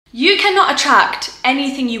You cannot attract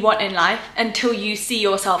anything you want in life until you see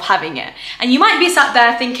yourself having it. And you might be sat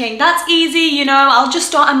there thinking, that's easy, you know, I'll just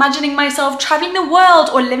start imagining myself traveling the world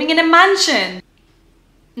or living in a mansion.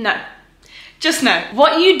 No. Just know,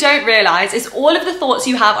 what you don't realize is all of the thoughts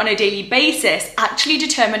you have on a daily basis actually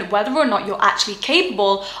determine whether or not you're actually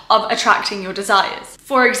capable of attracting your desires.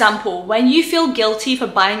 For example, when you feel guilty for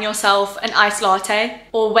buying yourself an iced latte,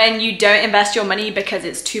 or when you don't invest your money because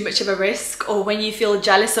it's too much of a risk, or when you feel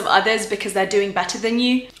jealous of others because they're doing better than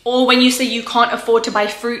you, or when you say you can't afford to buy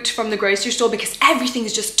fruit from the grocery store because everything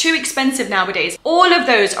is just too expensive nowadays, all of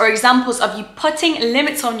those are examples of you putting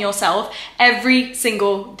limits on yourself every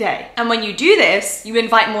single day. And when you do this, you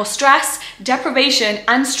invite more stress, deprivation,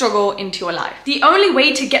 and struggle into your life. The only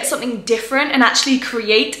way to get something different and actually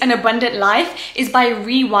create an abundant life is by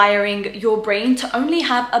rewiring your brain to only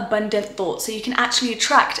have abundant thoughts so you can actually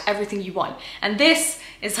attract everything you want. And this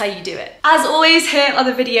is how you do it. As always, here are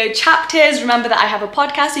the video chapters. Remember that I have a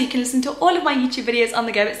podcast so you can listen to all of my YouTube videos on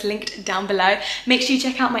the go. It's linked down below. Make sure you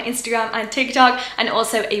check out my Instagram and TikTok, and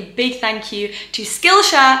also a big thank you to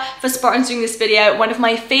Skillshare for sponsoring this video, one of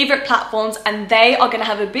my favorite platforms, and they are gonna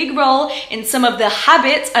have a big role in some of the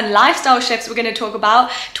habits and lifestyle shifts we're gonna talk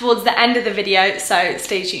about towards the end of the video, so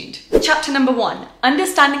stay tuned. Chapter number 1,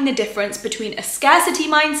 understanding the difference between a scarcity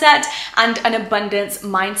mindset and an abundance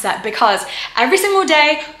mindset, because every single day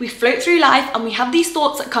we float through life and we have these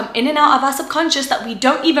thoughts that come in and out of our subconscious that we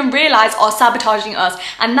don't even realize are sabotaging us,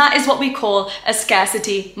 and that is what we call a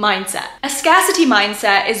scarcity mindset. A scarcity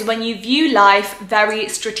mindset is when you view life very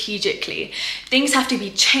strategically. Things have to be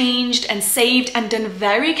changed and saved and done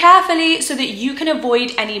very carefully so that you can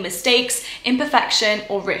avoid any mistakes, imperfection,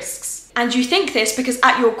 or risks. And you think this because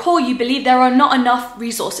at your core you believe there are not enough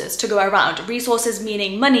resources to go around. Resources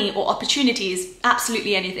meaning money or opportunities,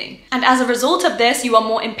 absolutely anything. And as a result of this, you are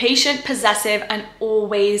more impatient, possessive, and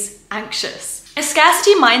always anxious. A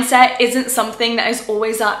scarcity mindset isn't something that is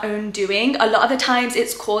always our own doing. A lot of the times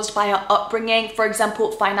it's caused by our upbringing. For example,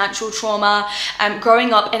 financial trauma,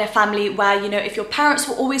 growing up in a family where, you know, if your parents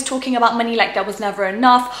were always talking about money like there was never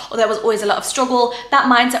enough or there was always a lot of struggle, that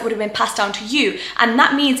mindset would have been passed down to you. And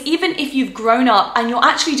that means even if you've grown up and you're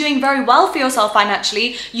actually doing very well for yourself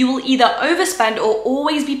financially, you will either overspend or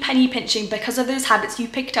always be penny pinching because of those habits you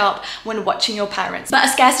picked up when watching your parents. But a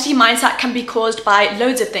scarcity mindset can be caused by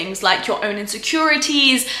loads of things, like your own insecurities,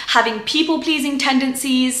 having people-pleasing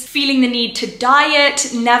tendencies, feeling the need to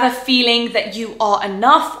diet, never feeling that you are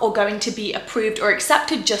enough or going to be approved or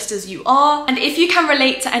accepted just as you are. And if you can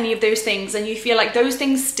relate to any of those things and you feel like those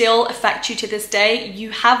things still affect you to this day,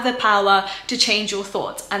 you have the power to change your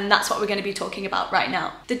thoughts. And that's what we're going to be talking about right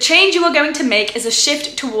now. The change you are going to make is a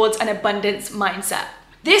shift towards an abundance mindset.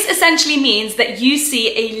 This essentially means that you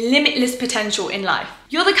see a limitless potential in life.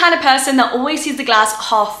 You're the kind of person that always sees the glass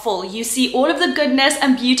half full. You see all of the goodness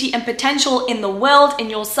and beauty and potential in the world, in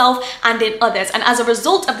yourself, and in others. And as a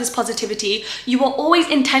result of this positivity, you are always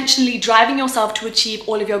intentionally driving yourself to achieve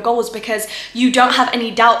all of your goals because you don't have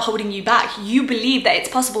any doubt holding you back. You believe that it's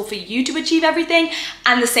possible for you to achieve everything,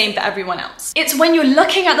 and the same for everyone else. It's when you're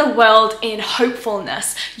looking at the world in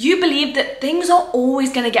hopefulness. You believe that things are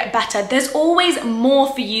always going to get better. There's always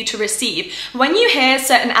more for you to receive. When you hear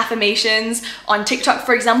certain affirmations on TikTok,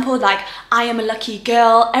 for example, like, I am a lucky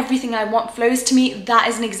girl, everything I want flows to me, that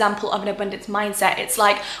is an example of an abundance mindset. It's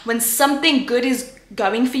like when something good is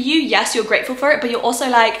going for you, yes, you're grateful for it, but you're also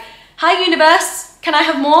like, hi universe, can I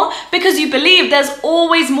have more? Because you believe there's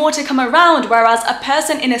always more to come around. Whereas a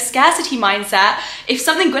person in a scarcity mindset, if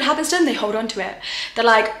something good happens to them, they hold on to it. They're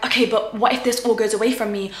like, okay, but what if this all goes away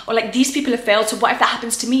from me? Or like, these people have failed, so what if that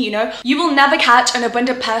happens to me, you know? You will never catch an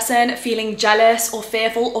abundant person feeling jealous or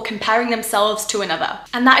fearful or comparing themselves to another.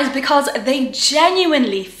 And that is because they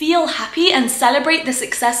genuinely feel happy and celebrate the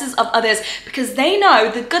successes of others because they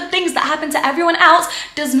know the good things that happen to everyone else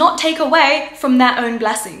does not take away from their own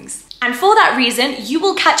blessings. And for that reason, you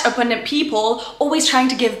will catch abundant people always trying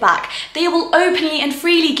to give back. They will openly and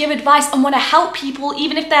freely give advice and want to help people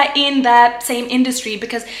even if they're in their same industry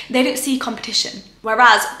because they don't see competition.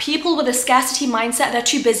 Whereas people with a scarcity mindset, they're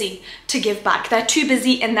too busy to give back. They're too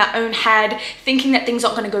busy in their own head, thinking that things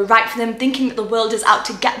aren't going to go right for them, thinking that the world is out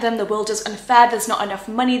to get them, the world is unfair, there's not enough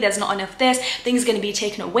money, there's not enough this, things are going to be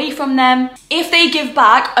taken away from them. If they give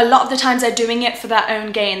back, a lot of the times they're doing it for their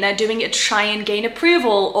own gain. They're doing it to try and gain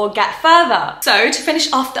approval or get further. So to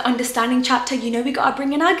finish off the understanding chapter, you know we gotta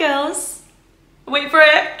bring in our girls. Wait for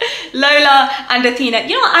it. Lola and Athena.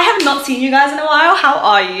 You know what? I have not seen you guys in a while. How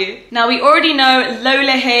are you? Now, we already know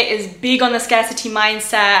Lola here is big on the scarcity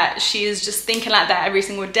mindset. She is just thinking like that every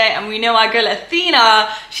single day. And we know our girl Athena,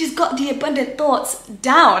 she's got the abundant thoughts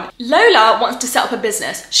down. Lola wants to set up a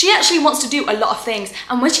business. She actually wants to do a lot of things.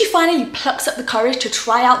 And when she finally plucks up the courage to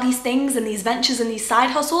try out these things and these ventures and these side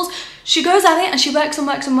hustles, she goes at it and she works and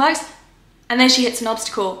works and works. And then she hits an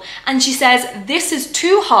obstacle and she says, this is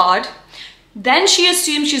too hard. Then she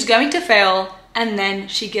assumes she's going to fail and then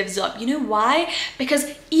she gives up. You know why?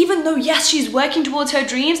 Because even though, yes, she's working towards her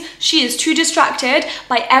dreams, she is too distracted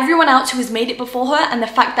by everyone else who has made it before her and the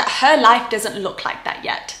fact that her life doesn't look like that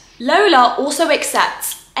yet. Lola also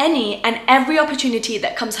accepts any and every opportunity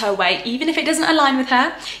that comes her way, even if it doesn't align with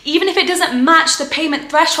her, even if it doesn't match the payment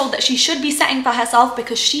threshold that she should be setting for herself,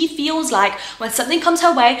 because she feels like when something comes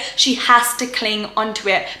her way, she has to cling onto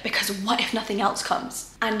it, because what if nothing else comes?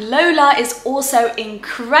 And Lola is also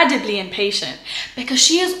incredibly impatient because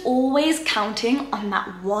she is always counting on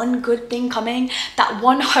that one good thing coming, that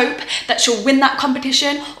one hope that she'll win that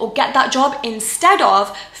competition or get that job, instead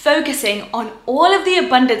of focusing on all of the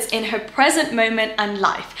abundance in her present moment and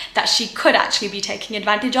life that she could actually be taking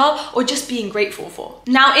advantage of or just being grateful for.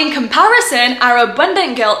 Now, in comparison, our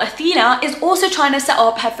abundant girl Athena is also trying to set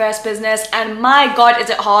up her first business, and my God,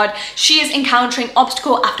 is it hard. She is encountering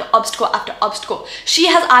obstacle after obstacle after obstacle.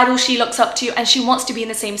 She has idols she looks up to and she wants to be in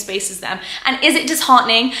the same space as them. And is it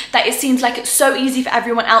disheartening that it seems like it's so easy for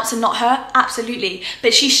everyone else and not her? Absolutely.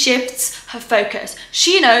 But she shifts her focus.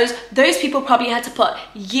 She knows those people probably had to put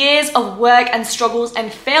years of work and struggles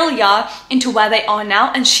and failure into where they are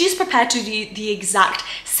now, and she's prepared to do the exact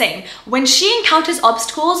same. When she encounters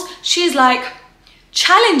obstacles, she's like,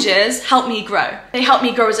 challenges help me grow. They help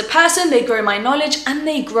me grow as a person, they grow my knowledge, and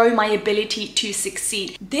they grow my ability to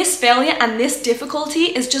succeed. This failure and this difficulty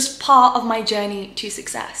is just part of my journey to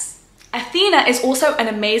success. Athena is also an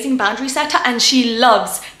amazing boundary setter, and she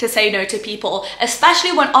loves to say no to people,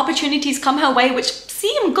 especially when opportunities come her way which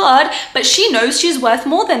seem good, but she knows she's worth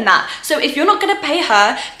more than that. So if you're not going to pay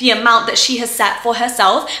her the amount that she has set for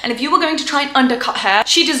herself, and if you were going to try and undercut her,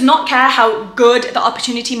 she does not care how good the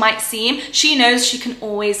opportunity might seem. She knows she can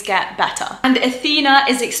always get better. And Athena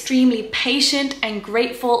is extremely patient and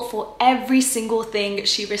grateful for every single thing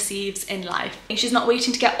she receives in life. She's not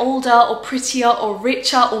waiting to get older or prettier or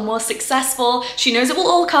richer or more successful. She knows it will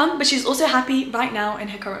all come, but she's also happy right now in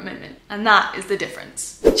her current moment. And that is the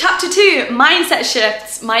difference. Chapter 2, mindset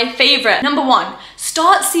shifts, my favorite. Number 1,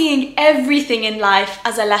 start seeing everything in life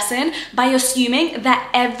as a lesson by assuming that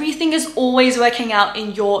everything is always working out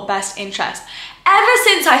in your best interest. Ever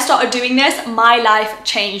since I started doing this, my life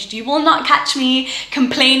changed. You will not catch me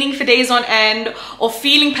complaining for days on end or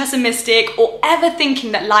feeling pessimistic or ever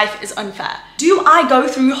thinking that life is unfair. Do I go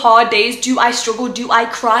through hard days? Do I struggle? Do I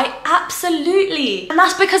cry? Absolutely. And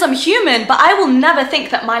that's because I'm human, but I will never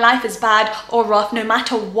think that my life is bad or rough no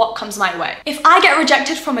matter what comes my way. If I get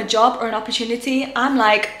rejected from a job or an opportunity, I'm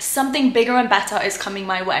like, something bigger and better is coming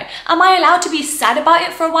my way. Am I allowed to be sad about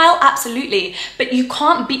it for a while? Absolutely. But you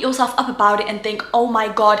can't beat yourself up about it and think, oh my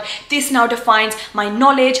God, this now defines my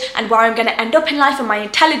knowledge and where I'm gonna end up in life and my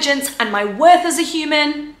intelligence and my worth as a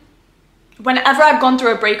human. Whenever I've gone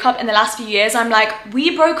through a breakup in the last few years, I'm like,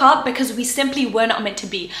 we broke up because we simply were not meant to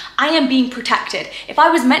be. I am being protected. If I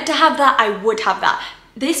was meant to have that, I would have that.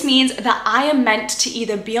 This means that I am meant to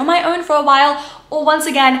either be on my own for a while or once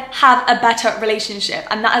again, have a better relationship.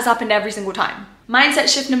 And that has happened every single time.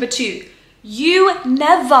 Mindset shift number 2. You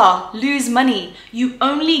never lose money, you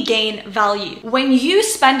only gain value. When you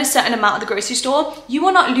spend a certain amount at the grocery store, you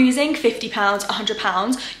are not losing £50,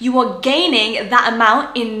 £100, you are gaining that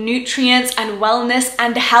amount in nutrients and wellness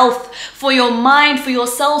and health for your mind, for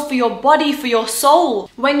yourself, for your body, for your soul.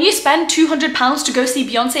 When you spend £200 to go see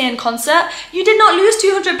Beyonce in concert, you did not lose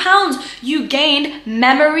 £200, you gained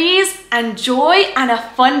memories and joy and a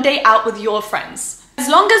fun day out with your friends. As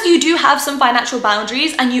long as you do have some financial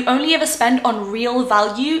boundaries and you only ever spend on real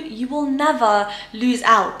value, you will never lose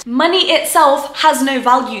out. Money itself has no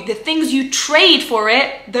value. The things you trade for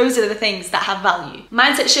it, those are the things that have value.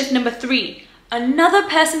 Mindset shift number 3. Another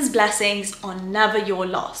person's blessings are never your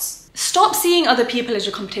loss. Stop seeing other people as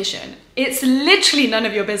your competition. It's literally none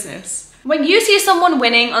of your business. When you see someone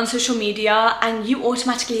winning on social media and you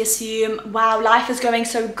automatically assume, wow, life is going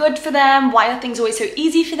so good for them, why are things always so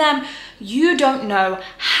easy for them? You don't know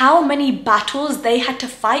how many battles they had to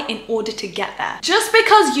fight in order to get there. Just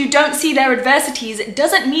because you don't see their adversities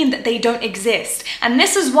doesn't mean that they don't exist. And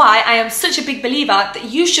this is why I am such a big believer that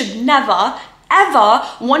you should never, ever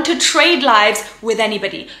want to trade lives with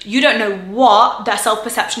anybody. You don't know what their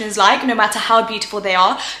self-perception is like, no matter how beautiful they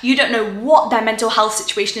are. You don't know what their mental health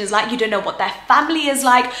situation is like. You don't know what their family is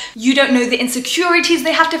like. You don't know the insecurities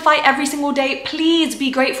they have to fight every single day. Please be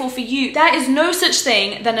grateful for you. There is no such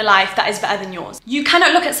thing than a life that is better than yours. You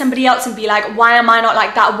cannot look at somebody else and be like, why am I not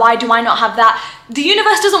like that? Why do I not have that? The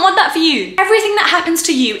universe doesn't want that for you. Everything that happens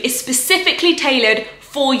to you is specifically tailored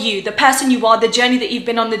for you, the person you are, the journey that you've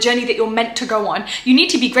been on, the journey that you're meant to go on. You need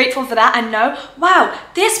to be grateful for that and know, wow,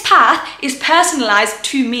 this path is personalized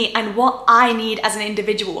to me and what I need as an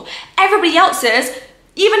individual. Everybody else's,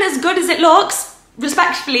 even as good as it looks,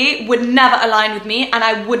 respectfully, would never align with me and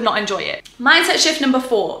I would not enjoy it. Mindset shift number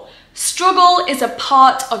 4. Struggle is a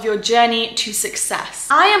part of your journey to success.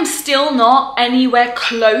 I am still not anywhere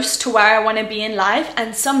close to where I want to be in life,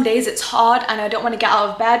 and some days it's hard and I don't want to get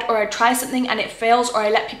out of bed, or I try something and it fails, or I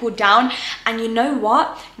let people down. And you know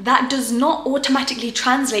what? That does not automatically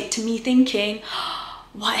translate to me thinking,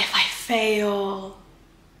 what if I fail?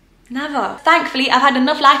 Never. Thankfully, I've had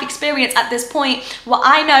enough life experience at this point where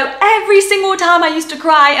I know every single time I used to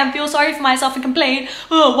cry and feel sorry for myself and complain,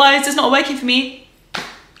 oh, why is this not working for me?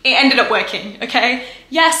 It ended up working, okay?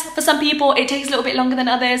 Yes, for some people, it takes a little bit longer than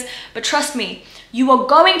others, but trust me, you are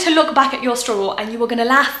going to look back at your struggle and you are gonna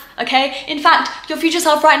laugh, okay? In fact, your future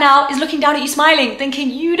self right now is looking down at you smiling, thinking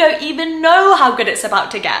you don't even know how good it's about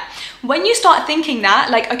to get. When you start thinking that,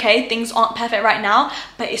 like, okay, things aren't perfect right now,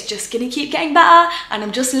 but it's just gonna keep getting better and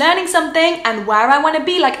I'm just learning something, and where I wanna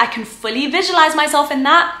be, like, I can fully visualize myself in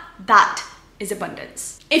that, that is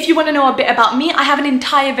abundance. If you want to know a bit about me, I have an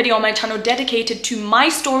entire video on my channel dedicated to my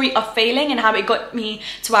story of failing and how it got me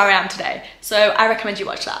to where I am today. So I recommend you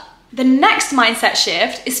watch that. The next mindset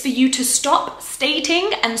shift is for you to stop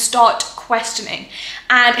stating and start questioning.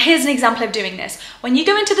 And here's an example of doing this. When you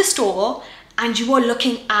go into the store and you are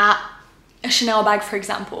looking at a Chanel bag, for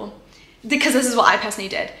example, because this is what I personally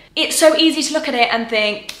did. It's so easy to look at it and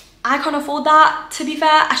think, I can't afford that. To be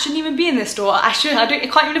fair, I shouldn't even be in this store. I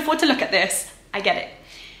can't even afford to look at this. I get it.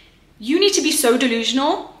 You need to be so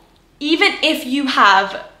delusional. Even if you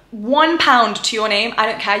have £1 to your name, I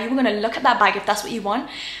don't care. You're gonna look at that bag if that's what you want,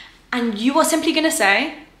 and you are simply gonna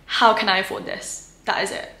say, how can I afford this? That is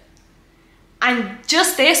it. And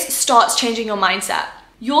just this starts changing your mindset.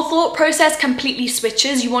 Your thought process completely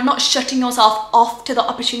switches. You are not shutting yourself off to the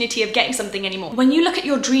opportunity of getting something anymore. When you look at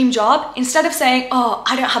your dream job, instead of saying, oh,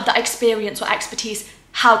 I don't have that experience or expertise,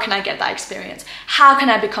 how can I get that experience? How can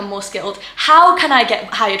I become more skilled? How can I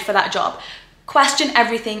get hired for that job? Question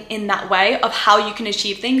everything in that way of how you can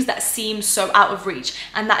achieve things that seem so out of reach.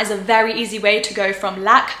 And that is a very easy way to go from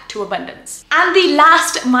lack to abundance. And the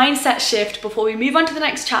last mindset shift before we move on to the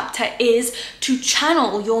next chapter is to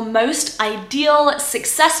channel your most ideal,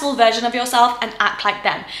 successful version of yourself and act like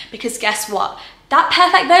them. Because guess what? That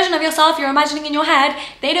perfect version of yourself you're imagining in your head,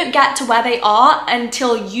 they don't get to where they are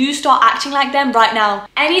until you start acting like them right now.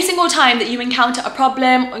 Any single time that you encounter a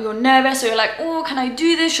problem or you're nervous or you're like, oh, can I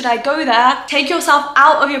do this? Should I go there? Take yourself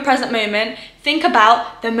out of your present moment. Think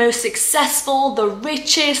about the most successful, the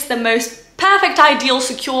richest, the most perfect, ideal,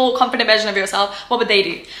 secure, confident version of yourself. What would they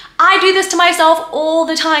do? I do this to myself all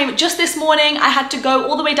the time. Just this morning, I had to go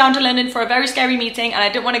all the way down to London for a very scary meeting and I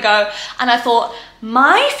didn't want to go. And I thought,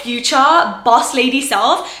 my future boss lady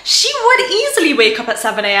self, she would easily wake up at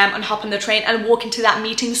 7 a.m. and hop on the train and walk into that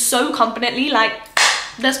meeting so confidently, like,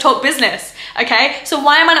 let's talk business, okay? So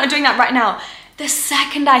why am I not doing that right now? The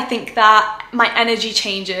second I think that, my energy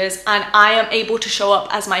changes and I am able to show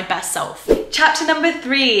up as my best self. Chapter number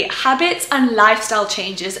 3, habits and lifestyle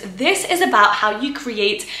changes. This is about how you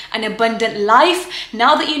create an abundant life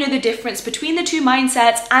now that you know the difference between the two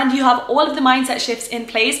mindsets and you have all of the mindset shifts in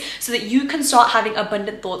place so that you can start having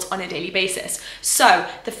abundant thoughts on a daily basis. So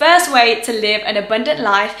the first way to live an abundant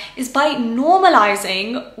life is by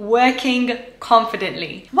normalizing working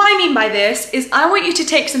confidently. What I mean by this is I want you to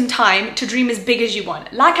take some time to dream as big as you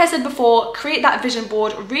want. Like I said before, create that vision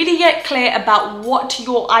board, really get clear about what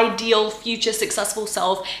your ideal future successful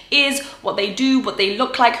self is, what they do, what they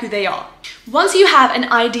look like, who they are. Once you have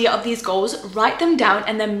an idea of these goals, write them down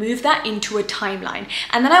and then move that into a timeline.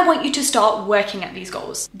 And then I want you to start working at these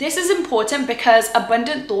goals. This is important because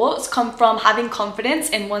abundant thoughts come from having confidence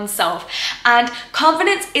in oneself. And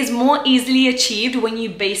confidence is more easily achieved when you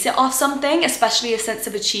base it off something, especially a sense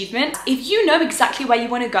of achievement. If you know exactly where you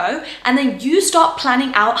want to go and then you start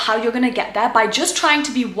planning out how you're going to get there by just trying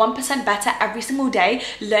to be 1% better every single day,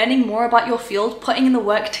 learning more about your field, putting in the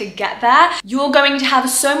work to get there, you're going to have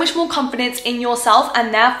so much more confidence in yourself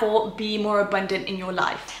and therefore be more abundant in your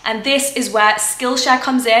life. And this is where Skillshare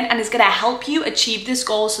comes in and is going to help you achieve this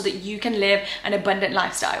goal so that you can live an abundant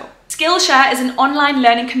lifestyle. Skillshare is an online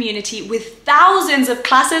learning community with thousands of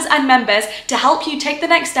classes and members to help you take the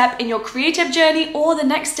next step in your creative journey or the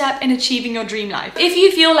next step in achieving your dream life. If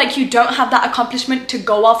you feel like you don't have that accomplishment to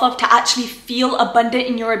go off of to actually feel abundant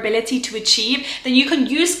in your ability to achieve, then you can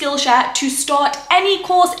use Skillshare to start any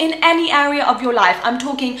course in any area of your life. I'm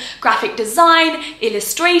talking graphic design,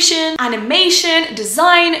 illustration, animation,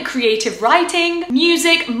 design, creative writing,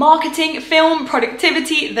 music, marketing, film,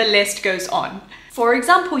 productivity, the list goes on. For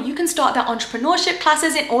example, you can start their entrepreneurship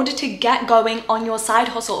classes in order to get going on your side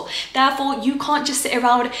hustle. Therefore, you can't just sit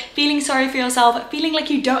around feeling sorry for yourself, feeling like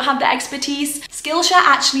you don't have the expertise. Skillshare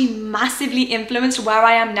actually massively influenced where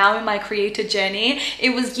I am now in my creator journey. It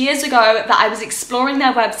was years ago that I was exploring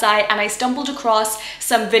their website and I stumbled across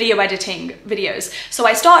some video editing videos. So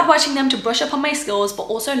I started watching them to brush up on my skills, but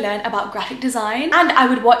also learn about graphic design. And I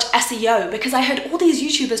would watch SEO because I heard all these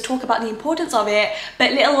YouTubers talk about the importance of it,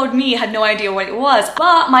 but little old me had no idea what it was.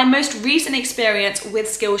 But my most recent experience with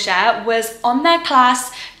Skillshare was on their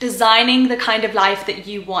class Designing the Kind of Life That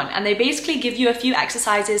You Want, and they basically give you a few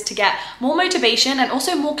exercises to get more motivation and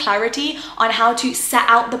also more clarity on how to set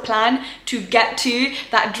out the plan to get to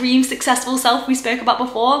that dream successful self we spoke about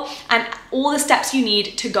before, and all the steps you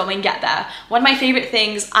need to go and get there. One of my favorite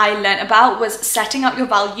things I learned about was setting up your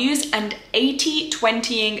values and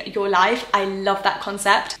 80-20ing your life. I love that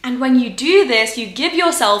concept. And when you do this, you give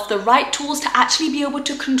yourself the right tools to actually be able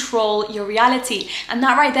to control your reality. And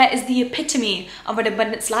that right there is the epitome of an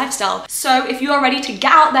abundance lifestyle. So if you are ready to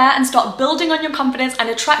get out there and start building on your confidence and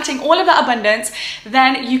attracting all of that abundance,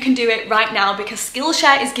 then you can do it right now, because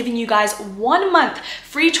Skillshare is giving you guys 1 month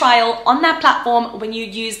free trial on their platform when you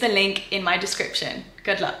use the link in my description.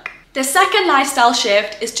 Good luck. The second lifestyle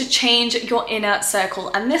shift is to change your inner circle,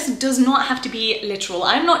 and this does not have to be literal.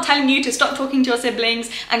 I'm not telling you to stop talking to your siblings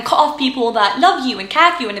and cut off people that love you and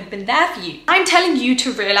care for you and have been there for you. I'm telling you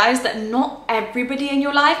to realize that not everybody in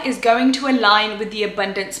your life is going to align with the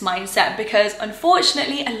abundance mindset, because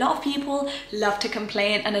unfortunately a lot of people love to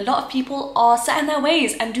complain and a lot of people are set in their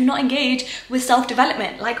ways and do not engage with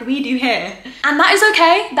self-development like we do here. And that is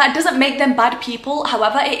okay. That doesn't make them bad people.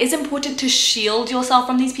 However, it is important to shield yourself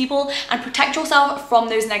from these people and protect yourself from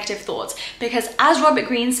those negative thoughts, because as Robert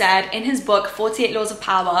Greene said in his book 48 Laws of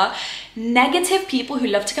Power, negative people who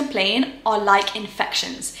love to complain are like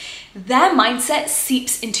infections. Their mindset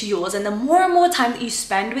seeps into yours, and the more and more time that you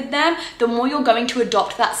spend with them, the more you're going to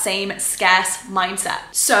adopt that same scarce mindset.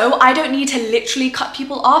 So I don't need to literally cut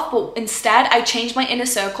people off, but instead I change my inner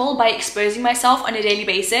circle by exposing myself on a daily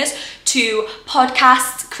basis to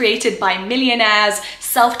podcasts created by millionaires,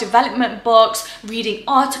 self-development books, reading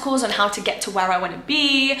articles on how to get to where I want to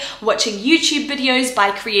be, watching YouTube videos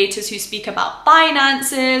by creators who speak about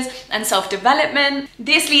finances and self-development.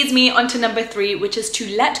 This leads me on to number 3, which is to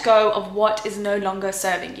let go of what is no longer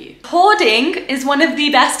serving you. Hoarding is one of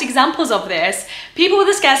the best examples of this. People with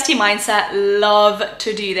a scarcity mindset love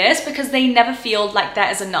to do this because they never feel like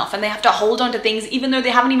there is enough, and they have to hold on to things even though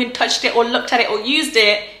they haven't even touched it or looked at it or used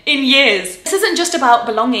it in years. This isn't just about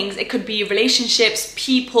belongings. It could be relationships,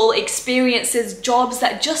 people, experiences, jobs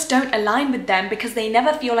that just don't align with them because they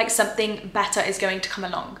never feel like something better is going to come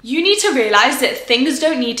along. You need to realize that things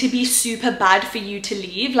don't need to be super bad for you to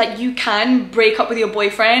leave. Like, you can break up with your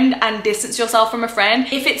boyfriend and distance yourself from a friend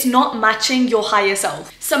if it's not matching your higher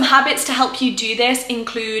self. Some habits to help you do this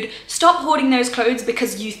include stop hoarding those clothes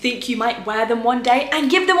because you think you might wear them one day, and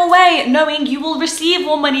give them away knowing you will receive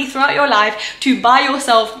more money throughout your life to buy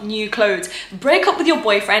yourself new clothes. Break up with your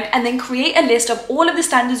boyfriend and then create a list of all of the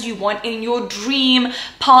standards you want in your dream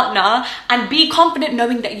partner, and be confident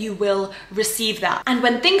knowing that you will receive that. And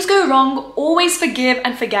when things go wrong, always forgive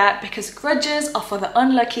and forget, because grudges are for the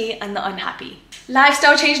unlucky and the unhappy.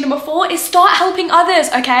 Lifestyle change number 4 is start helping others,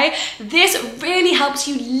 okay? This really helps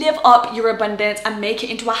you live up your abundance and make it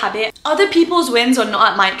into a habit. Other people's wins are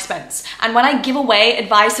not at my expense. And when I give away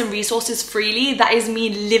advice and resources freely, that is me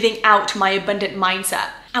living out my abundant mindset.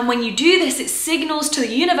 And when you do this, it signals to the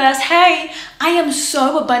universe, hey, I am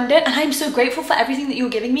so abundant and I'm so grateful for everything that you're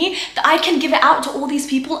giving me that I can give it out to all these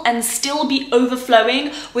people and still be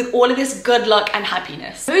overflowing with all of this good luck and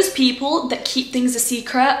happiness. Those people that keep things a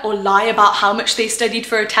secret or lie about how much they studied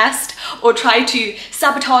for a test or try to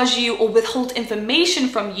sabotage you or withhold information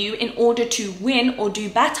from you in order to win or do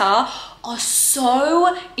better are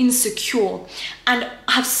so insecure and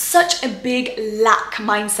have such a big lack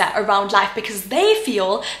mindset around life, because they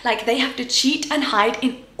feel like they have to cheat and hide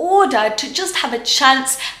in order to just have a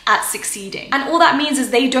chance at succeeding. And all that means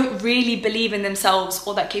is they don't really believe in themselves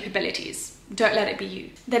or their capabilities. Don't let it be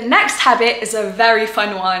you. The next habit is a very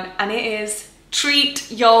fun one, and it is Treat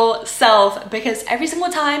yourself, because every single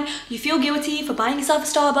time you feel guilty for buying yourself a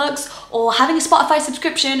Starbucks or having a Spotify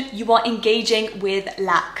subscription, you are engaging with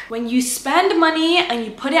lack. When you spend money and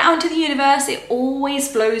you put it out into the universe, it always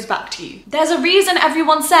flows back to you. There's a reason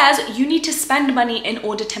everyone says you need to spend money in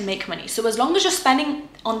order to make money. So as long as you're spending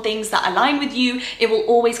on things that align with you, it will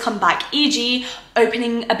always come back. E.g.,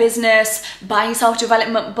 opening a business, buying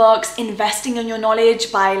self-development books, investing in your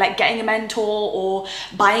knowledge by like getting a mentor or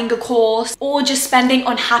buying a course, or just spending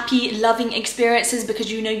on happy, loving experiences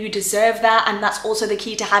because you know you deserve that, and that's also the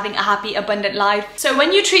key to having a happy, abundant life. So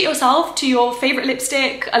when you treat yourself to your favorite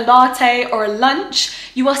lipstick, a latte, or a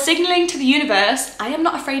lunch, you are signaling to the universe, I am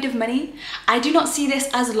not afraid of money. I do not see this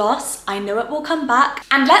as loss. I know it will come back.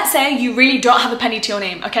 And let's say you really don't have a penny to your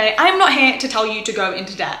name, okay? I'm not here to tell you to go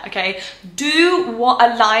into debt, okay? Do what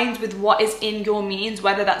aligns with what is in your means,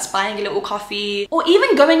 whether that's buying a little coffee or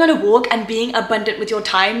even going on a walk and being abundant with your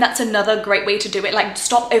time. That's another great way to do it. Like,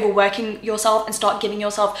 stop overworking yourself and start giving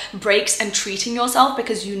yourself breaks and treating yourself,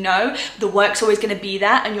 because you know the work's always going to be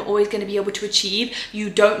there and you're always going to be able to achieve. You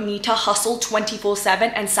don't need to hustle 24/7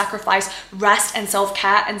 and sacrifice rest and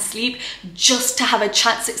self-care and sleep just to have a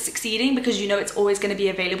chance at succeeding, because you know it's always going to be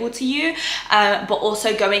available to you. But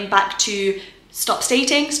also going back to stop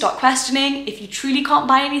stating, start questioning. If you truly can't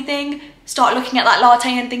buy anything, start looking at that latte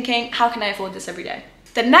and thinking, how can I afford this every day?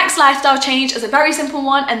 The next lifestyle change is a very simple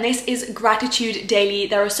one, and this is gratitude daily.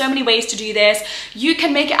 There are so many ways to do this. You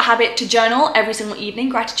can make it a habit to journal every single evening,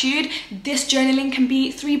 gratitude. This journaling can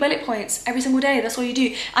be 3 bullet points every single day. That's all you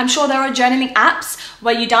do. I'm sure there are journaling apps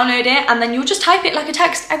where you download it and then you'll just type it like a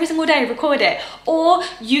text every single day, record it. Or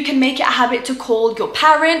you can make it a habit to call your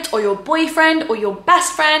parent or your boyfriend or your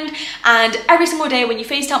best friend, and every single day when you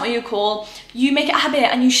FaceTime or you call, you make it a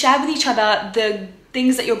habit and you share with each other the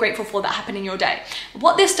things that you're grateful for that happen in your day.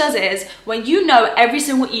 What this does is, when you know every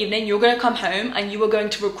single evening you're going to come home and you are going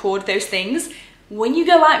to record those things, when you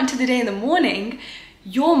go out into the day in the morning,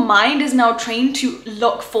 your mind is now trained to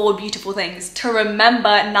look for beautiful things, to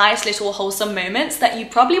remember nice little wholesome moments that you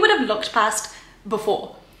probably would have looked past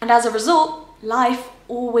before. And as a result, life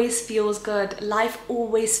always feels good. Life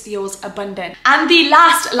always feels abundant. And the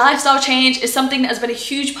last lifestyle change is something that has been a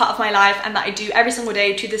huge part of my life and that I do every single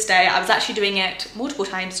day to this day. I was actually doing it multiple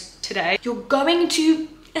times today. You're going to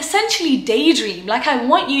essentially daydream. Like, I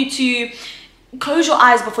want you to close your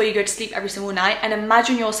eyes before you go to sleep every single night and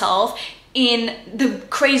imagine yourself in the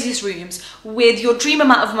craziest rooms with your dream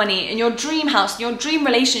amount of money, in your dream house, in your dream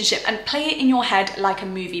relationship, and play it in your head like a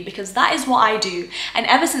movie, because that is what I do. And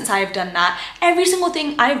ever since I have done that, every single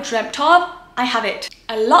thing I've dreamt of, I have it.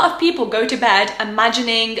 A lot of people go to bed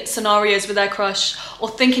imagining scenarios with their crush or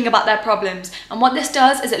thinking about their problems. And what this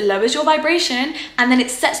does is it lowers your vibration, and then it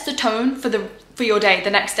sets the tone for your day, the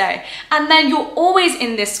next day. And then you're always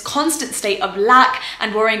in this constant state of lack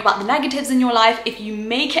and worrying about the negatives in your life. If you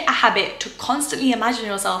make it a habit to constantly imagine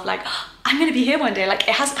yourself like, oh, I'm gonna be here one day, like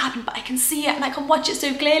it hasn't happened, but I can see it and I can watch it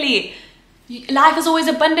so clearly. Life is always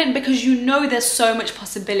abundant because you know there's so much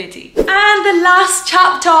possibility. And the last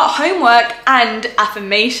chapter, homework and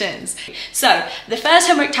affirmations. So the first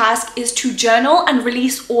homework task is to journal and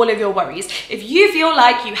release all of your worries. If you feel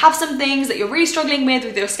like you have some things that you're really struggling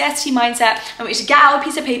with your scarcity mindset, I want you to get out a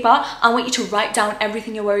piece of paper. I want you to write down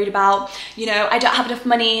everything you're worried about. You know, I don't have enough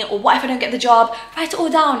money, or what if I don't get the job? Write it all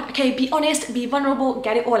down, okay? Be honest, be vulnerable,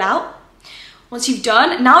 get it all out. Once you've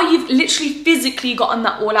done, now you've literally physically gotten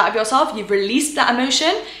that all out of yourself, you've released that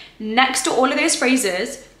emotion. Next to all of those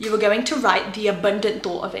phrases, you are going to write the abundant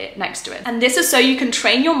thought of it next to it. And this is so you can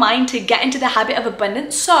train your mind to get into the habit of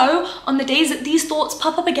abundance. So on the days that these thoughts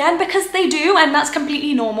pop up again, because they do, and that's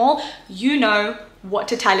completely normal, you know what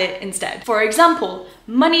to tell it instead. For example,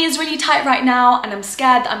 money is really tight right now and I'm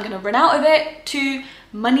scared that I'm gonna run out of it, to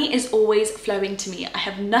money is always flowing to me. I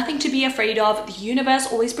have nothing to be afraid of. The universe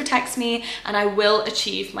always protects me and I will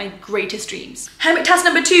achieve my greatest dreams. Homework task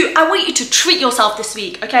number 2, I want you to treat yourself this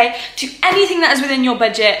week, okay? To anything that is within your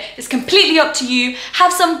budget. It's completely up to you.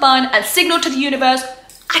 Have some fun and signal to the universe,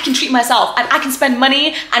 I can treat myself and I can spend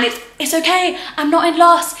money and it's okay. I'm not in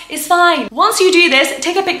loss, it's fine. Once you do this,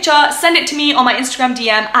 take a picture, send it to me on my Instagram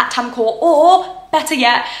DM @Tamcore, or better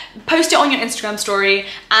yet, post it on your Instagram story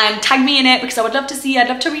and tag me in it, because I would love to see, I'd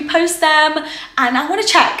love to repost them, and I want to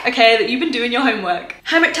check, okay, that you've been doing your homework.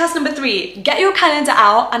 Homework task number 3, get your calendar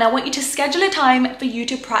out and I want you to schedule a time for you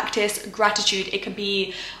to practice gratitude. It could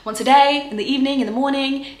be once a day, in the evening, in the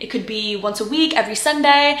morning. It could be once a week, every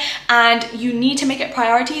Sunday. And you need to make it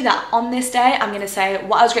priority that on this day, I'm gonna say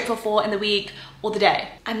what I was grateful for in the week or the day.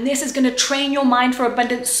 And this is gonna train your mind for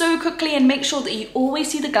abundance so quickly and make sure that you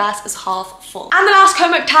always see the glass as half full. And the last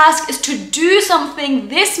homework task is to do something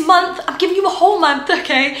this month. I'm giving you a whole month,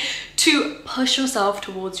 okay? To push yourself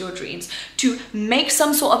towards your dreams, to make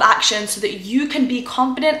some sort of action so that you can be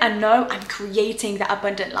confident and know I'm creating that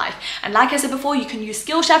abundant life. And like I said before, you can use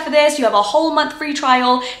Skillshare for this. You have a whole month free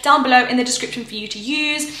trial down below in the description for you to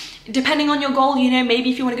use. Depending on your goal, you know, maybe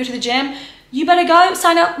if you want to go to the gym, you better go,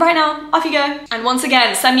 sign up right now, off you go. And once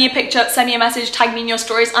again, send me a picture, send me a message, tag me in your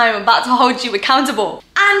stories. I am about to hold you accountable.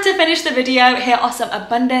 And to finish the video, here are some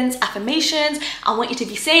abundance affirmations I want you to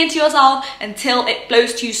be saying to yourself until it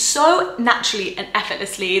flows to you so naturally and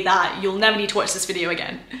effortlessly that you'll never need to watch this video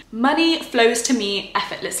again. Money flows to me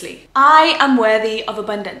effortlessly. I am worthy of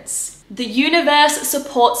abundance. The universe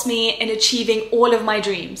supports me in achieving all of my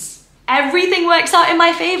dreams. Everything works out in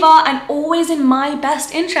my favor and always in my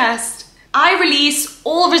best interest. I release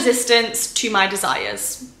all resistance to my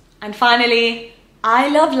desires. And finally, I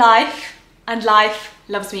love life and life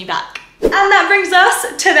loves me back. And that brings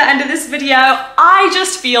us to the end of this video. I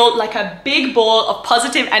just feel like a big ball of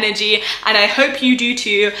positive energy and I hope you do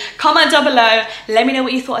too. Comment down below, let me know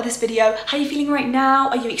what you thought of this video. How are you feeling right now?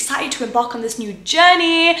 Are you excited to embark on this new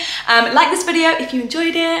journey? Like this video if you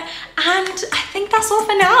enjoyed it. And I think that's all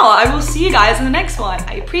for now. I will see you guys in the next one.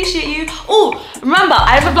 I appreciate you. Oh, remember,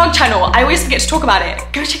 I have a vlog channel. I always forget to talk about it.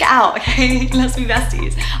 Go check it out, okay? Let's be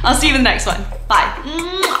besties. I'll see you in the next one.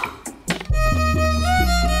 Bye.